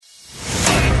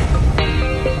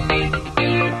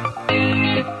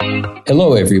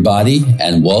Hello, everybody,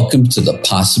 and welcome to the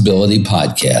Possibility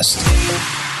Podcast.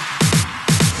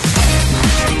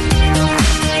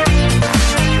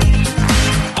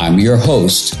 I'm your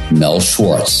host, Mel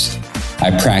Schwartz.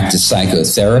 I practice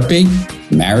psychotherapy,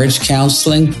 marriage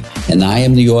counseling, and I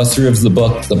am the author of the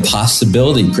book, The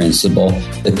Possibility Principle,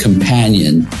 the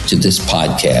companion to this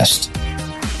podcast.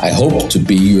 I hope to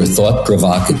be your thought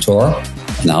provocateur,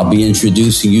 and I'll be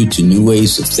introducing you to new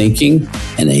ways of thinking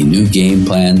and a new game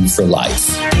plan for life.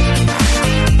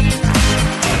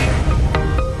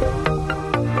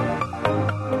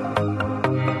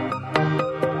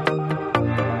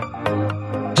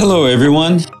 Hello,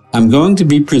 everyone. I'm going to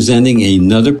be presenting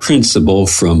another principle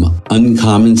from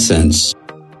Uncommon Sense.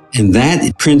 And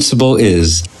that principle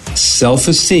is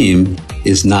self-esteem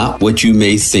is not what you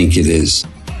may think it is.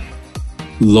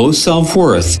 Low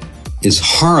self-worth is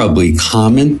horribly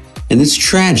common and it's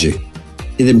tragic.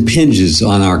 It impinges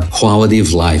on our quality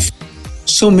of life.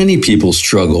 So many people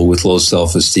struggle with low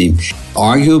self-esteem.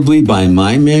 Arguably, by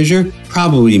my measure,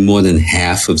 probably more than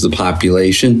half of the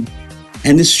population.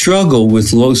 And the struggle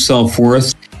with low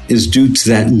self-worth is due to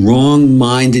that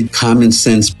wrong-minded common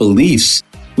sense beliefs,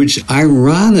 which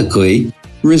ironically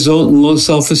result in low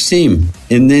self-esteem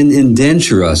and then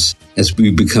indenture us as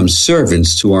we become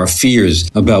servants to our fears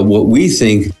about what we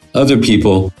think other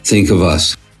people think of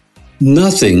us.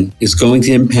 Nothing is going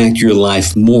to impact your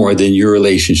life more than your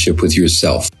relationship with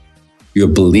yourself, your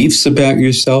beliefs about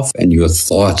yourself, and your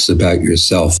thoughts about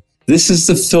yourself. This is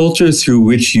the filter through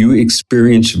which you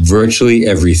experience virtually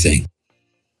everything.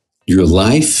 Your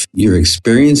life, your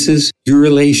experiences, your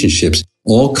relationships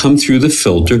all come through the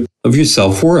filter of your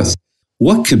self-worth.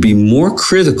 What could be more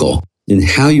critical in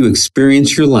how you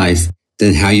experience your life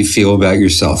than how you feel about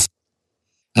yourself?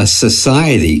 A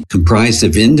society comprised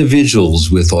of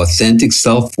individuals with authentic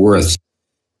self-worth,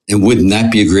 and wouldn't that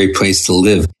be a great place to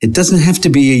live? It doesn't have to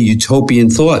be a utopian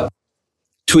thought.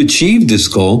 To achieve this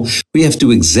goal, we have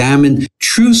to examine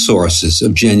true sources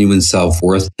of genuine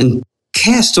self-worth and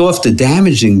cast off the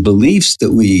damaging beliefs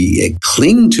that we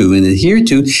cling to and adhere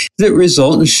to that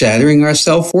result in shattering our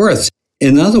self-worth.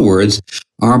 In other words,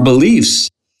 our beliefs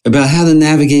about how to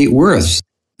navigate worth,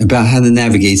 about how to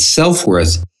navigate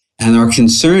self-worth, and our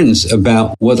concerns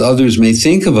about what others may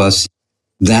think of us,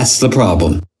 that's the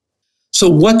problem. So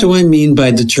what do I mean by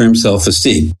the term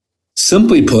self-esteem?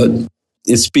 Simply put,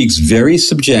 it speaks very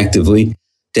subjectively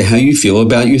to how you feel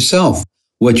about yourself,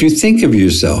 what you think of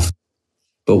yourself.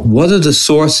 But what are the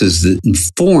sources that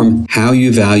inform how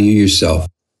you value yourself?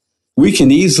 We can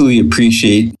easily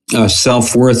appreciate our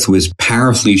self-worth was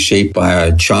powerfully shaped by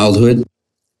our childhood,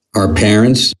 our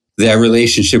parents, their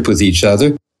relationship with each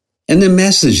other, and the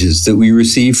messages that we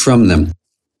receive from them.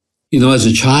 As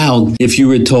a child, if you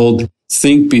were told,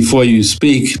 think before you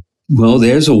speak, well,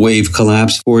 there's a wave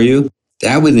collapse for you.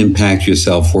 That would impact your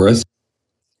self-worth.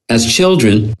 As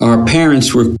children, our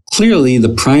parents were clearly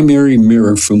the primary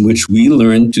mirror from which we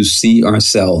learned to see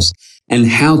ourselves and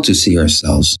how to see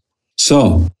ourselves.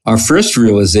 So, our first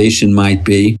realization might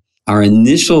be our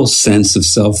initial sense of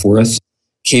self-worth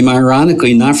came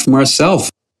ironically not from ourselves,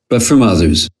 but from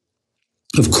others.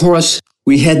 Of course,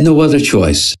 we had no other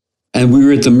choice, and we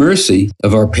were at the mercy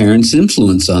of our parents'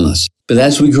 influence on us. But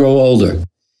as we grow older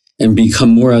and become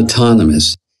more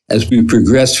autonomous, as we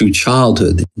progress through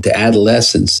childhood to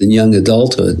adolescence and young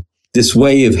adulthood, this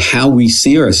way of how we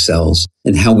see ourselves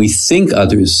and how we think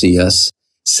others see us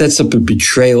sets up a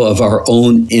betrayal of our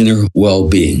own inner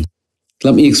well-being.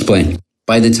 Let me explain.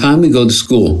 By the time we go to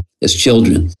school as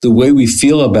children, the way we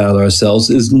feel about ourselves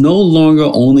is no longer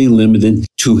only limited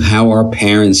to how our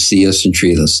parents see us and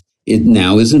treat us. It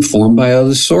now is informed by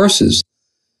other sources.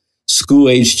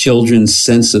 School-age children's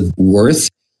sense of worth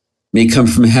may come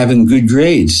from having good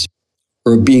grades,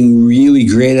 or being really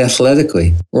great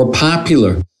athletically, or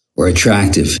popular, or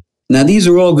attractive. Now, these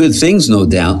are all good things, no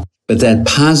doubt, but that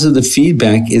positive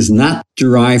feedback is not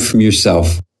derived from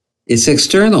yourself. It's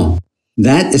external.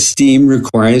 That esteem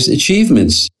requires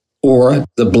achievements, or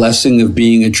the blessing of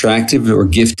being attractive or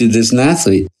gifted as an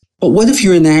athlete. But what if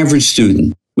you're an average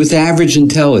student with average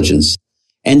intelligence,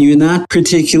 and you're not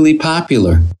particularly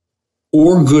popular,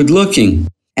 or good-looking,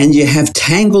 and you have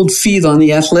tangled feet on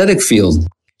the athletic field?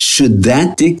 Should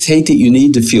that dictate that you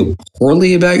need to feel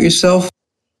poorly about yourself?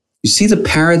 You see the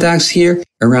paradox here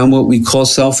around what we call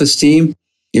self-esteem?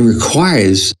 It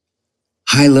requires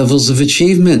high levels of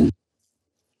achievement.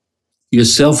 Your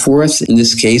self-worth, in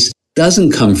this case,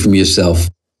 doesn't come from yourself.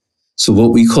 So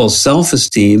what we call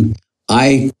self-esteem,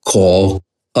 I call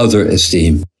other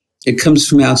esteem. It comes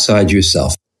from outside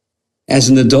yourself. As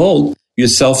an adult, your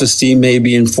self-esteem may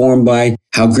be informed by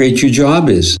how great your job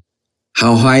is,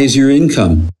 How high is your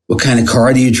income? What kind of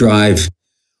car do you drive?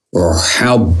 Or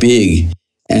how big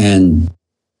and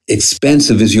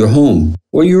expensive is your home?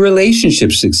 Or your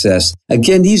relationship success?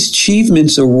 Again, these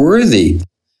achievements are worthy,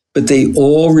 but they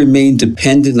all remain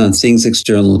dependent on things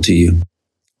external to you.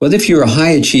 What if you're a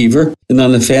high achiever and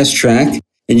on the fast track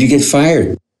and you get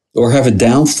fired or have a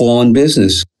downfall in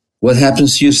business? What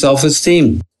happens to your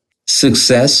self-esteem?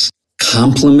 Success,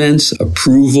 compliments,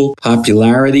 approval,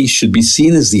 popularity should be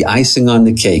seen as the icing on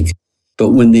the cake. But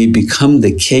when they become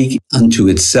the cake unto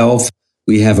itself,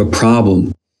 we have a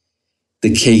problem.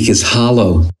 The cake is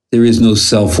hollow. There is no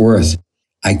self-worth.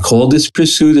 I call this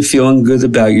pursuit of feeling good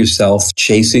about yourself,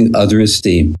 chasing other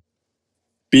esteem.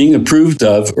 Being approved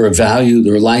of or valued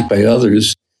or liked by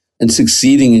others and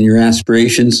succeeding in your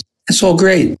aspirations, that's all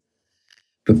great.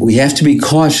 But we have to be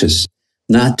cautious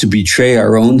not to betray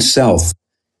our own self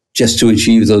just to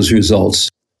achieve those results.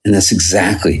 And that's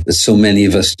exactly what so many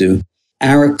of us do.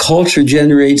 Our culture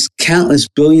generates countless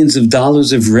billions of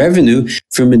dollars of revenue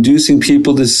from inducing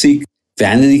people to seek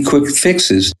vanity quick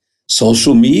fixes.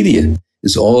 Social media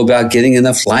is all about getting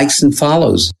enough likes and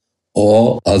follows,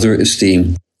 all other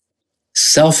esteem.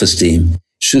 Self-esteem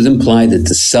should imply that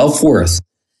the self-worth,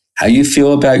 how you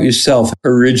feel about yourself,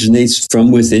 originates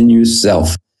from within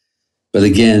yourself. But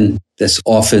again, that's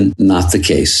often not the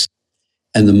case.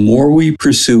 And the more we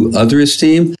pursue other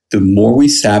esteem, the more we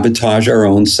sabotage our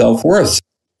own self-worth.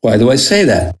 Why do I say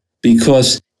that?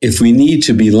 Because if we need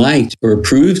to be liked or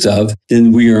approved of,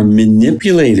 then we are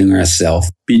manipulating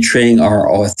ourselves, betraying our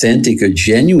authentic or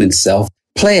genuine self,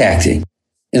 play acting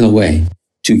in a way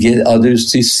to get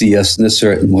others to see us in a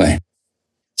certain way.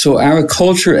 So our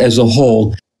culture as a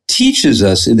whole teaches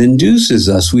us, it induces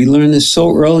us, we learn this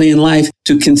so early in life,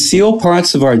 to conceal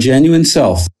parts of our genuine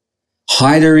self,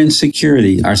 hide our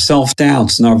insecurity, our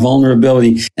self-doubts, and our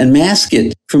vulnerability, and mask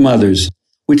it from others,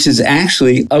 which is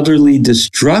actually utterly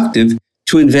destructive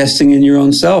to investing in your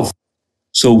own self.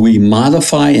 So we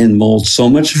modify and mold so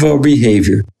much of our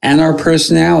behavior and our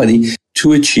personality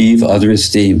to achieve other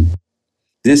esteem.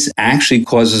 This actually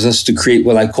causes us to create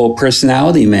what I call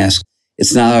personality masks.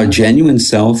 It's not our genuine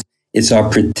self, it's our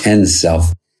pretend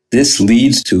self. This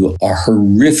leads to a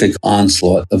horrific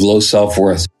onslaught of low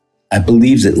self-worth. I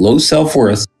believe that low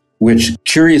self-worth, which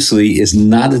curiously is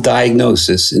not a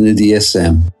diagnosis in the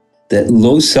DSM, that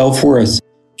low self-worth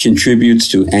contributes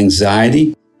to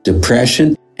anxiety,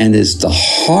 depression, and is the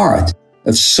heart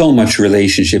of so much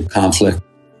relationship conflict.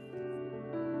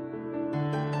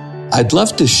 I'd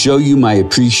love to show you my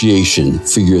appreciation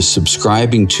for your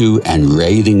subscribing to and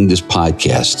rating this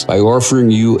podcast by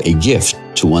offering you a gift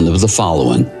to one of the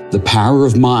following: The Power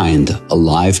of Mind, a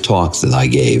live talk that I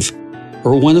gave,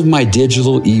 or one of my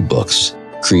digital ebooks,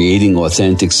 Creating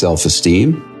Authentic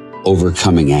Self-Esteem,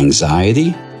 Overcoming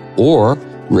Anxiety, or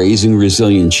Raising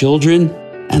Resilient Children,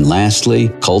 and lastly,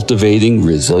 Cultivating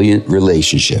Resilient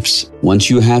Relationships. Once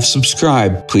you have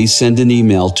subscribed, please send an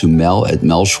email to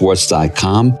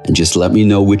mel@melschwartz.com and just let me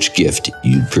know which gift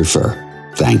you'd prefer.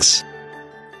 Thanks.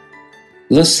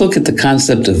 Let's look at the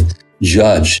concept of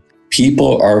judge.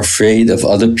 People are afraid of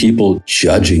other people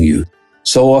judging you.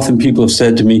 So often people have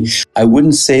said to me, I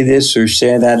wouldn't say this or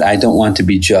share that. I don't want to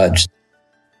be judged.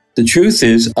 The truth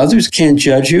is, others can't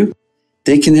judge you.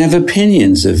 They can have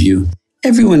opinions of you.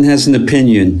 Everyone has an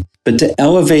opinion, but to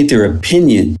elevate their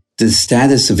opinion to the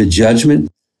status of a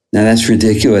judgment, now that's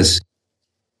ridiculous.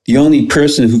 The only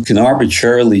person who can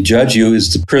arbitrarily judge you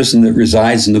is the person that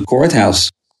resides in the courthouse.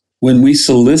 When we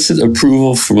solicit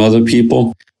approval from other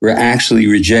people, we're actually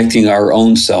rejecting our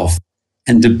own self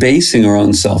and debasing our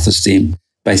own self-esteem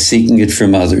by seeking it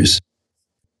from others.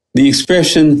 The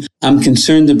expression, I'm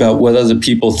concerned about what other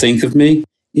people think of me,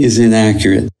 is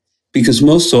inaccurate, because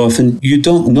most often you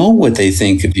don't know what they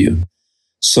think of you.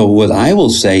 So what I will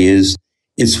say is,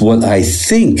 it's what I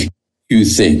think you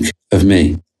think of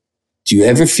me. Do you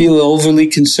ever feel overly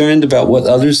concerned about what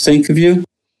others think of you?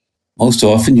 Most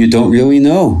often you don't really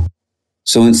know.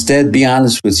 So instead, be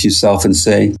honest with yourself and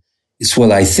say, it's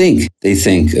what I think they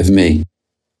think of me.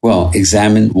 Well,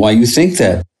 examine why you think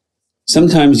that.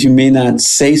 Sometimes you may not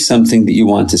say something that you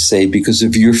want to say because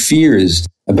of your fears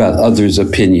about others'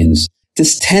 opinions.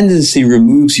 This tendency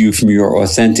removes you from your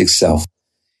authentic self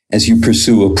as you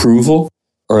pursue approval,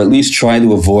 or at least try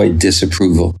to avoid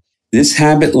disapproval. This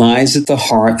habit lies at the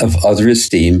heart of other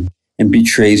esteem and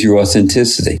betrays your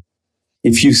authenticity.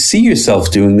 If you see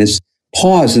yourself doing this,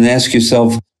 pause and ask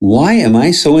yourself, why am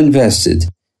I so invested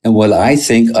in what I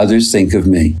think others think of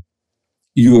me?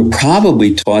 You were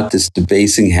probably taught this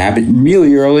debasing habit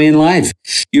really early in life.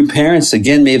 Your parents,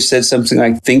 again, may have said something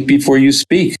like, think before you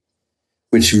speak,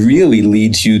 which really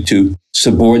leads you to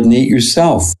subordinate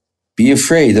yourself, be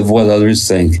afraid of what others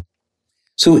think.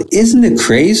 So isn't it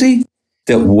crazy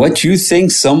that what you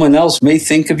think someone else may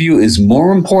think of you is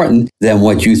more important than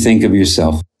what you think of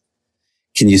yourself?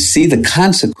 Can you see the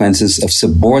consequences of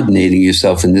subordinating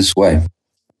yourself in this way?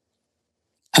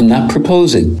 I'm not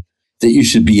proposing that you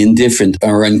should be indifferent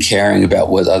or uncaring about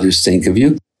what others think of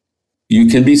you. You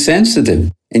can be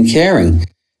sensitive and caring,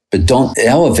 but don't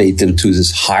elevate them to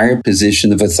this higher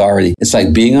position of authority. It's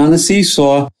like being on a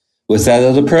seesaw with that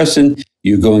other person.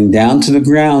 You're going down to the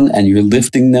ground and you're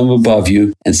lifting them above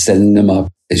you and setting them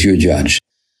up as your judge.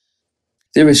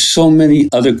 There are so many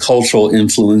other cultural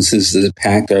influences that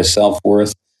impact our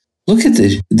self-worth. Look at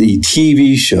the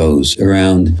TV shows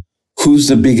around who's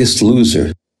the biggest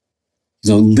loser.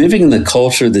 Living in a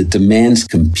culture that demands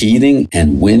competing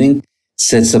and winning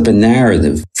sets up a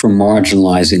narrative for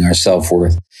marginalizing our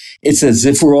self-worth. It's as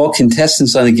if we're all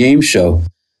contestants on a game show,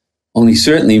 only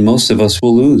certainly most of us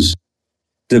will lose.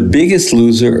 The Biggest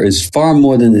Loser is far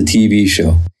more than a TV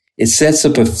show. It sets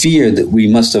up a fear that we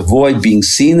must avoid being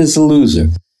seen as a loser,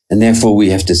 and therefore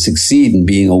we have to succeed in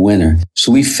being a winner.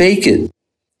 So we fake it.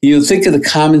 Think of the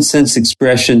common sense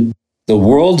expression, the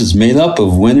world is made up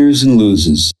of winners and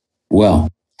losers. Well,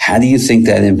 how do you think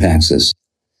that impacts us?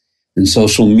 And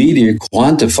social media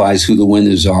quantifies who the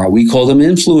winners are. We call them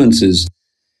influencers.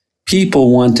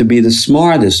 People want to be the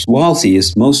smartest,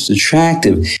 wealthiest, most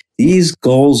attractive. These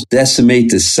goals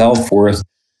decimate the self-worth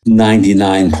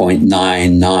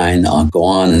 99.99, I'll go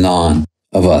on and on,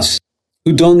 of us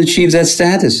who don't achieve that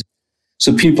status.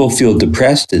 So people feel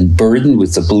depressed and burdened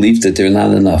with the belief that they're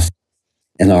not enough.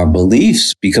 And our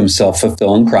beliefs become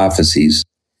self-fulfilling prophecies.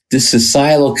 This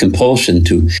societal compulsion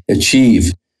to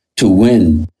achieve, to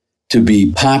win, to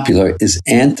be popular is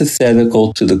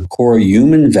antithetical to the core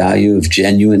human value of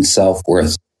genuine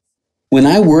self-worth. When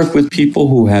I work with people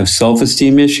who have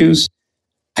self-esteem issues,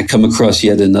 I come across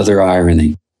yet another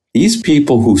irony. These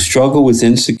people who struggle with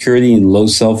insecurity and low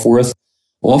self-worth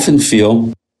often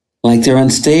feel like they're on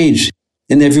stage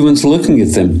and everyone's looking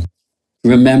at them.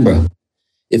 Remember,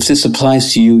 if this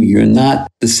applies to you, you're not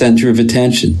the center of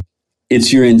attention.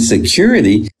 It's your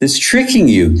insecurity that's tricking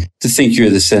you to think you're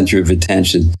the center of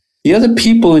attention. The other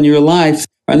people in your life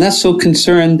are not so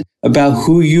concerned about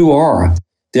who you are.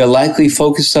 They're likely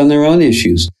focused on their own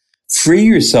issues. Free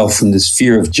yourself from this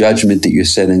fear of judgment that you're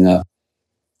setting up.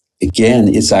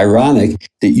 Again, it's ironic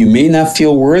that you may not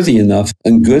feel worthy enough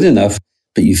and good enough,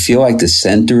 but you feel like the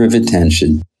center of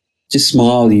attention. Just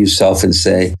smile to yourself and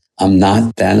say, I'm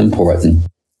not that important.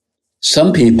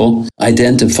 Some people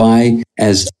identify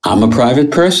as, I'm a private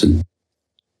person.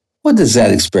 What does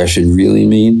that expression really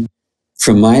mean?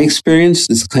 From my experience,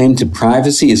 this claim to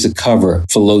privacy is a cover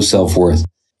for low self-worth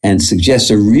and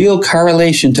suggests a real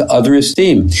correlation to other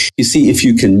esteem. You see, if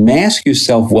you can mask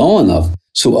yourself well enough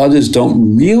so others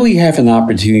don't really have an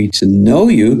opportunity to know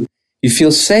you, you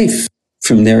feel safe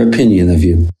from their opinion of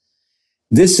you.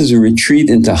 This is a retreat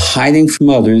into hiding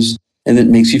from others, and it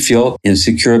makes you feel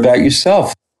insecure about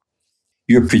yourself.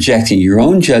 You're projecting your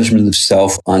own judgment of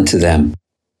self onto them.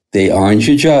 They aren't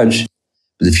your judge,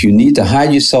 but if you need to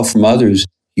hide yourself from others,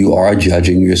 you are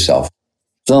judging yourself.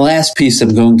 The last piece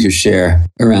I'm going to share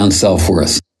around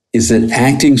self-worth is that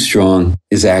acting strong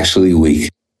is actually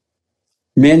weak.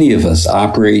 Many of us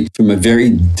operate from a very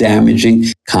damaging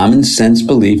common sense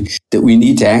belief that we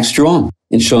need to act strong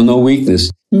and show no weakness.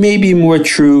 Maybe more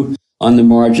true on the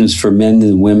margins for men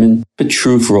than women, but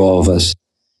true for all of us.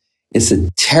 It's a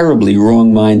terribly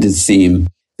wrong-minded theme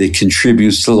that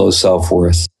contributes to low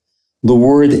self-worth. The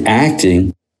word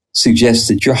acting suggests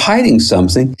that you're hiding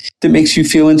something that makes you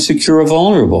feel insecure or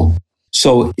vulnerable.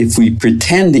 So if we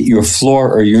pretend that your flaw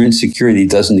or your insecurity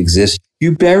doesn't exist,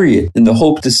 you bury it in the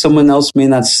hope that someone else may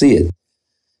not see it.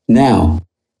 Now,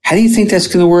 how do you think that's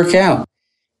going to work out?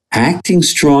 Acting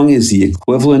strong is the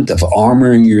equivalent of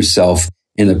armoring yourself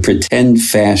in a pretend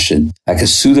fashion, like a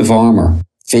suit of armor,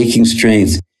 faking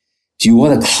strength. Do you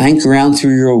want to clank around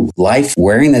through your life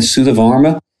wearing that suit of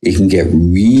armor? It can get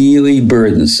really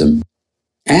burdensome.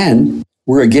 And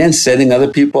we're again setting other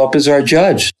people up as our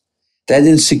judge. That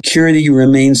insecurity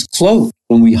remains cloaked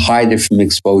when we hide it from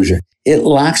exposure. It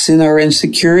locks in our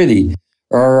insecurity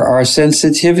or our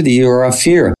sensitivity or our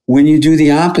fear. When you do the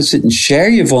opposite and share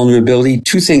your vulnerability,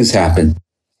 two things happen.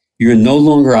 You're no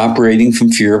longer operating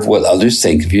from fear of what others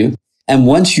think of you. And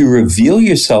once you reveal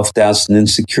your self-doubts and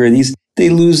insecurities, they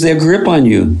lose their grip on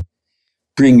you.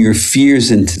 Bring your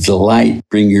fears into the light.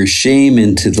 Bring your shame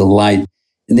into the light.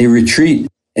 And they retreat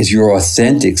as your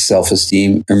authentic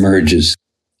self-esteem emerges.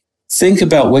 Think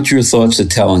about what your thoughts are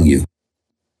telling you.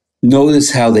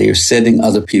 Notice how they are setting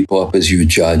other people up as your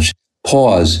judge.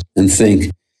 Pause and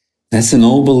think, that's an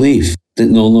old belief. that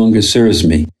no longer serves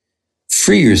me.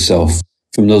 Free yourself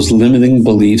from those limiting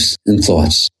beliefs and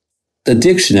thoughts. The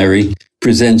dictionary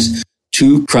presents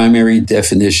two primary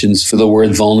definitions for the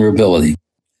word vulnerability.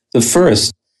 The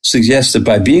first suggests that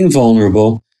by being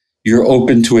vulnerable, you're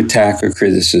open to attack or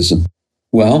criticism.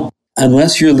 Well,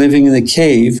 unless you're living in a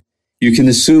cave, you can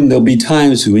assume there'll be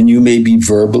times when you may be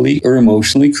verbally or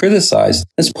emotionally criticized.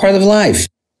 That's part of life.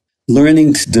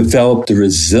 Learning to develop the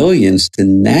resilience to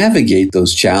navigate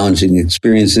those challenging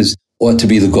experiences ought to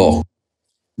be the goal.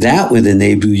 That would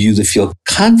enable you to feel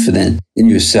confident in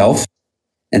yourself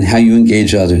and how you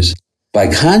engage others.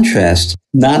 By contrast,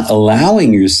 not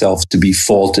allowing yourself to be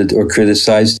faulted or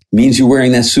criticized means you're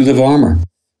wearing that suit of armor,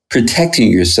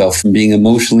 protecting yourself from being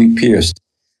emotionally pierced.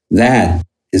 That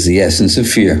is the essence of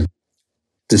fear.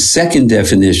 The second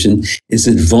definition is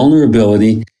that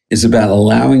vulnerability is about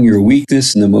allowing your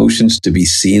weakness and emotions to be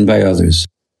seen by others.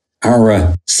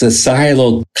 Our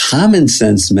societal common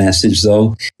sense message,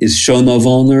 though, is show no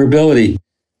vulnerability.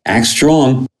 Act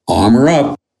strong, armor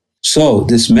up. So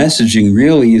this messaging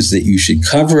really is that you should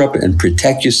cover up and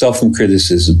protect yourself from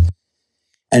criticism.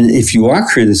 And if you are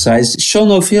criticized, show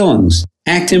no feelings.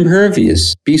 Act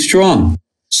impervious. Be strong.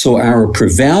 So our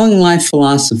prevailing life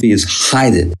philosophy is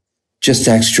hide it. Just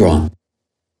act strong.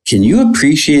 Can you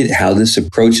appreciate how this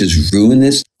approach is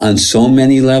ruinous on so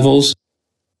many levels?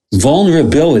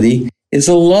 Vulnerability is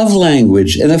a love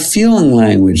language and a feeling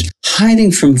language.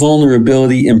 Hiding from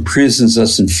vulnerability imprisons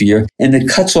us in fear, and it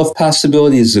cuts off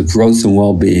possibilities of growth and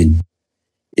well-being.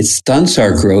 It stunts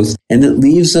our growth, and it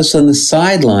leaves us on the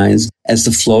sidelines as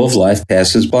the flow of life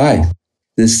passes by.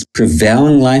 This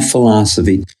prevailing life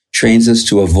philosophy trains us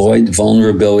to avoid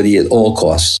vulnerability at all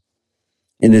costs,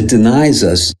 and it denies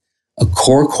us a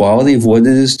core quality of what it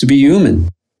is to be human.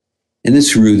 And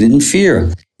it's rooted in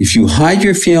fear. If you hide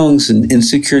your feelings and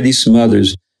insecurities from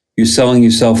others, you're selling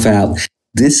yourself out.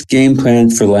 This game plan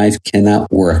for life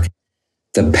cannot work.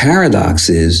 The paradox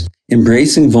is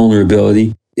embracing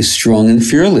vulnerability is strong and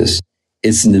fearless.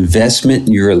 It's an investment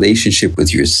in your relationship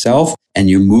with yourself and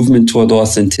your movement toward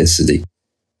authenticity.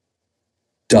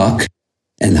 Duck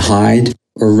and hide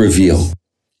or reveal.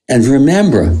 And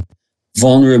remember,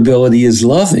 vulnerability is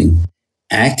loving.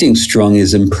 Acting strong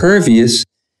is impervious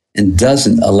and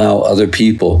doesn't allow other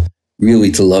people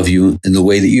really to love you in the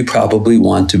way that you probably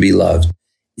want to be loved.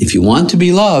 If you want to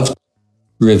be loved,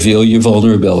 reveal your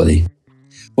vulnerability.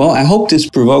 Well, I hope this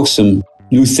provokes some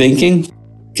new thinking,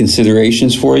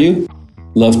 considerations for you.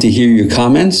 Love to hear your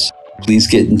comments. Please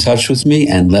get in touch with me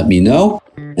and let me know.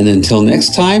 And until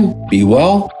next time, be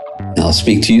well, and I'll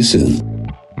speak to you soon.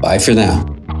 Bye for now.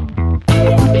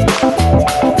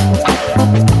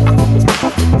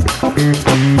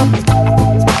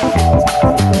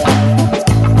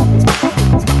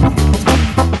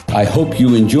 I hope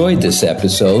you enjoyed this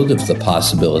episode of the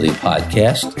Possibility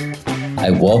Podcast. I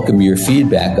welcome your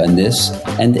feedback on this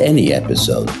and any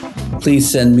episode. Please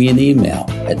send me an email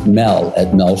at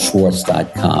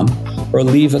mel@melschwartz.com or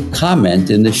leave a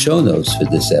comment in the show notes for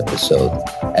this episode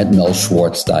at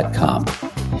melschwartz.com.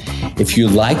 If you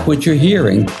like what you're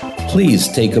hearing, please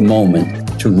take a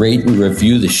moment to rate and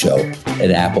review the show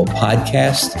at Apple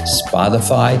Podcasts,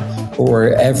 Spotify, or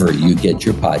wherever you get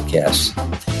your podcasts.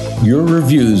 Your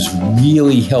reviews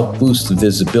really help boost the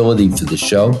visibility for the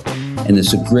show, and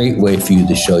it's a great way for you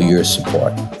to show your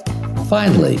support.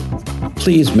 Finally,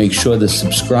 please make sure to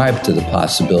subscribe to the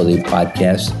Possibility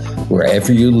Podcast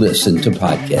wherever you listen to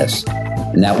podcasts,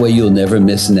 and that way you'll never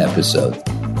miss an episode.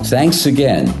 Thanks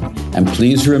again, and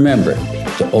please remember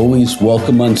to always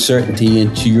welcome uncertainty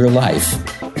into your life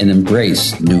and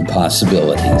embrace new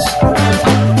possibilities.